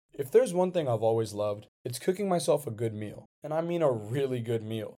If there's one thing I've always loved, it's cooking myself a good meal. And I mean a really good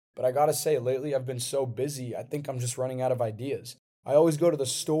meal. But I gotta say, lately I've been so busy, I think I'm just running out of ideas. I always go to the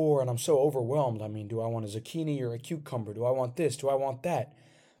store and I'm so overwhelmed. I mean, do I want a zucchini or a cucumber? Do I want this? Do I want that?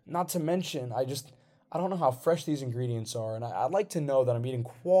 Not to mention, I don't know how fresh these ingredients are, and I'd like to know that I'm eating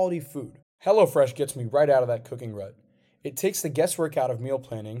quality food. HelloFresh gets me right out of that cooking rut. It takes the guesswork out of meal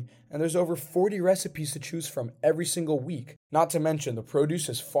planning, and there's over 40 recipes to choose from every single week. Not to mention, the produce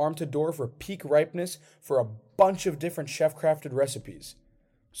is farm to door for peak ripeness for a bunch of different chef-crafted recipes.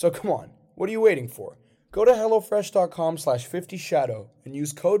 So come on, what are you waiting for? Go to HelloFresh.com/50shadow and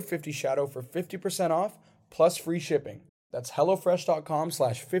use code 50shadow for 50% off plus free shipping. That's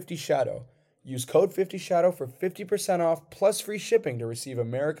HelloFresh.com/50shadow. Use code 50shadow for 50% off plus free shipping to receive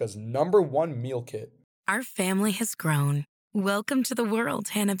America's #1 meal kit. Our family has grown. Welcome to the world,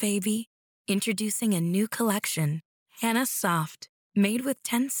 Hannah baby. Introducing a new collection, Hannah Soft, made with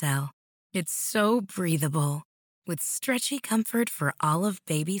Tencel. It's so breathable, with stretchy comfort for all of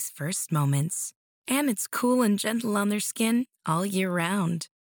baby's first moments. And it's cool and gentle on their skin all year round.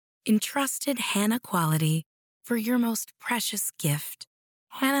 Entrusted Hannah quality for your most precious gift.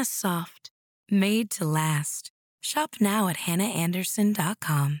 Hannah Soft, made to last. Shop now at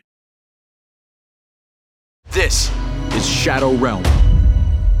hannahanderson.com. This is Shadow Realm.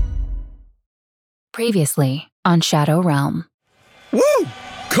 Previously on Shadow Realm. Woo!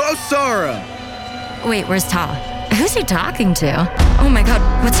 Go Saara! Wait, where's Ta? Who's he talking to? Oh my god,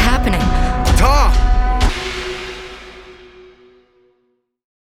 what's happening? Ta!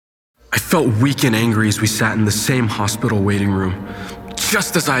 I felt weak and angry as we sat in the same hospital waiting room,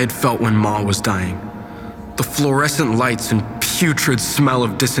 just as I had felt when Ma was dying. The fluorescent lights and putrid smell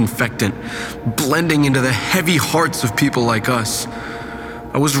of disinfectant blending into the heavy hearts of people like us.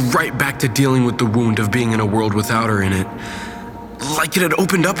 I was right back to dealing with the wound of being in a world without her in it. Like it had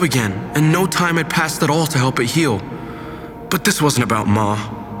opened up again, and no time had passed at all to help it heal. But this wasn't about Ma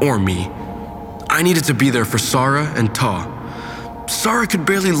or me. I needed to be there for Saara and Ta. Saara could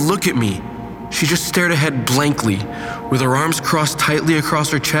barely look at me. She just stared ahead blankly, with her arms crossed tightly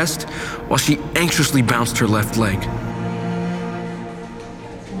across her chest, while she anxiously bounced her left leg.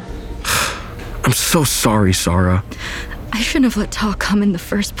 I'm so sorry, Saara. I shouldn't have let Ta come in the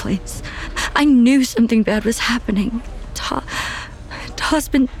first place. I knew something bad was happening. Ta's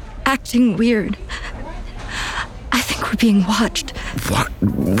been acting weird. I think we're being watched.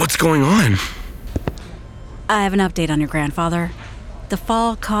 What's going on? I have an update on your grandfather. The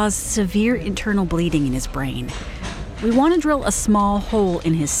fall caused severe internal bleeding in his brain. We want to drill a small hole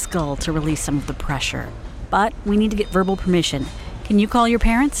in his skull to release some of the pressure. But we need to get verbal permission. Can you call your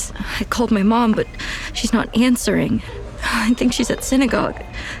parents? I called my mom, but she's not answering. I think she's at synagogue.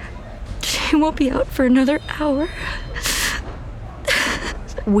 She won't be out for another hour.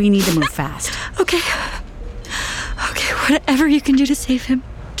 We need to move fast. Okay, whatever you can do to save him,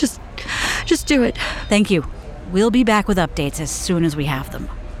 just do it. Thank you. We'll be back with updates as soon as we have them.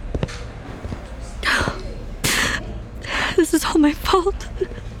 This is all my fault.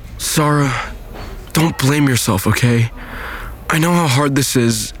 Saara, don't blame yourself, okay? I know how hard this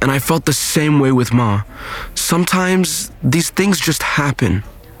is, and I felt the same way with Ma. Sometimes these things just happen.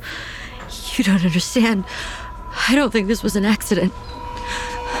 You don't understand. I don't think this was an accident.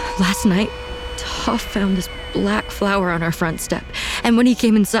 Last night, Ta found this black flower on our front step, and when he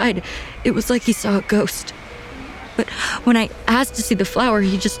came inside, it was like he saw a ghost. But when I asked to see the flower,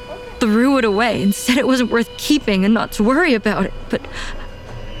 he just threw it away and said it wasn't worth keeping and not to worry about it. But,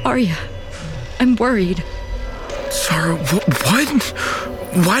 Arya, I'm worried. Saara, what?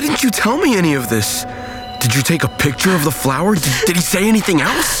 Why didn't you tell me any of this? Did you take a picture of the flower? Did he say anything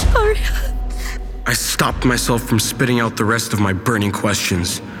else? Arya. I stopped myself from spitting out the rest of my burning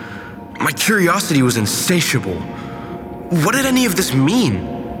questions. My curiosity was insatiable. What did any of this mean?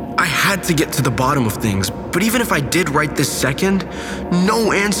 I had to get to the bottom of things, but even if I did right this second,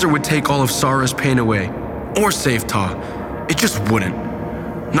 no answer would take all of Saara's pain away, or save Ta. It just wouldn't.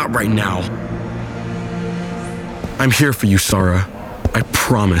 Not right now. I'm here for you, Saara. I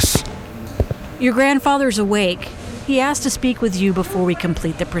promise. Your grandfather's awake. He asked to speak with you before we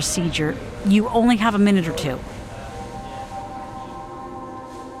complete the procedure. You only have a minute or two.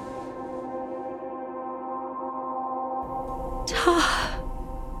 Ta.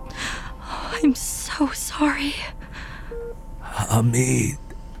 I'm so sorry. Hamid.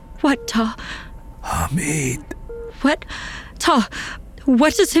 What, Ta? Hamid. What? Ta,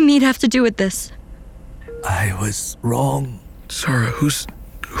 what does Hamid have to do with this? I was wrong. Saara, who's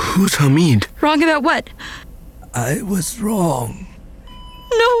Hamid? Wrong about what? I was wrong.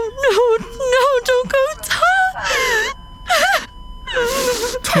 No, don't go, Ta!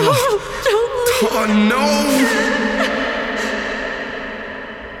 Oh no!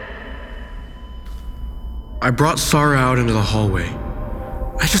 I brought Saara out into the hallway.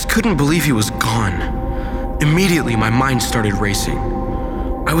 I just couldn't believe he was gone. Immediately, my mind started racing.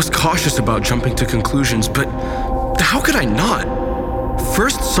 I was cautious about jumping to conclusions, but how could I not?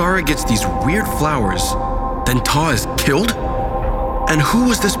 First, Saara gets these weird flowers, then Ta is killed? And who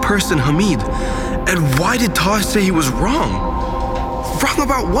was this person, Hamid? And why did Ta say he was wrong? Wrong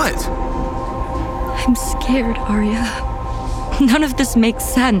about what? I'm scared, Arya. None of this makes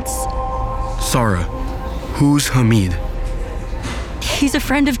sense. Saara, who's Hamid? He's a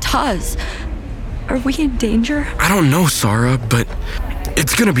friend of Ta's. Are we in danger? I don't know, Saara, but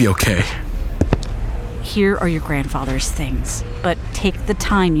it's gonna be okay. Here are your grandfather's things, but take the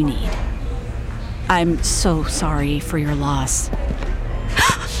time you need. I'm so sorry for your loss.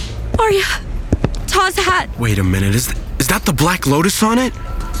 Arya! Ta's hat! Wait a minute, is that the Black Lotus on it?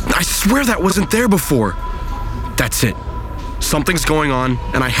 I swear that wasn't there before. That's it. Something's going on,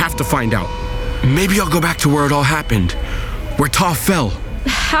 and I have to find out. Maybe I'll go back to where it all happened, where Ta fell.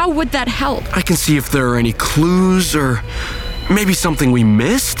 How would that help? I can see if there are any clues, or maybe something we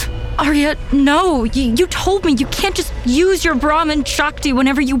missed. Arya, no. You told me you can't just use your Brahmin Shakti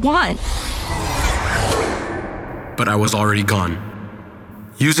whenever you want. But I was already gone.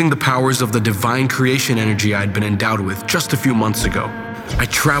 Using the powers of the divine creation energy I'd been endowed with just a few months ago, I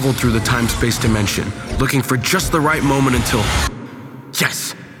traveled through the time-space dimension, looking for just the right moment until...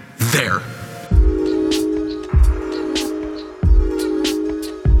 Yes, there.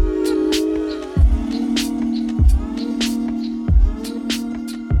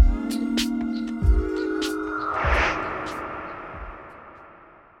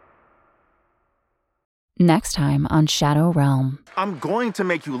 Next time on Shadow Realm. I'm going to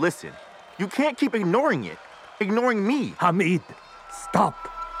make you listen. You can't keep ignoring it. Ignoring me. Hamid, stop.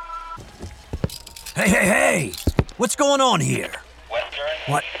 Hey! What's going on here?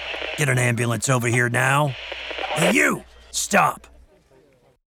 What? Get an ambulance over here now? Hey, you! Stop!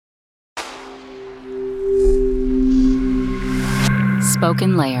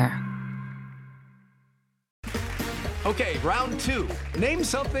 Spoken Layer. Okay, round 2. Name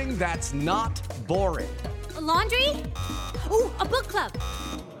something that's not boring. A laundry? Ooh, a book club.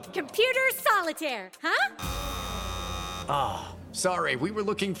 Computer solitaire, huh? Ah, sorry, we were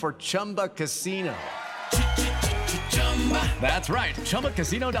looking for Chumba Casino. That's right,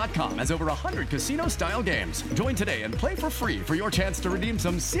 ChumbaCasino.com has over 100 casino-style games. Join today and play for free for your chance to redeem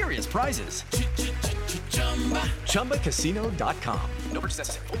some serious prizes. ChumbaCasino.com. No purchase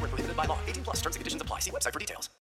necessary. Void where prohibited by law. 18+ terms and conditions apply. See website for details.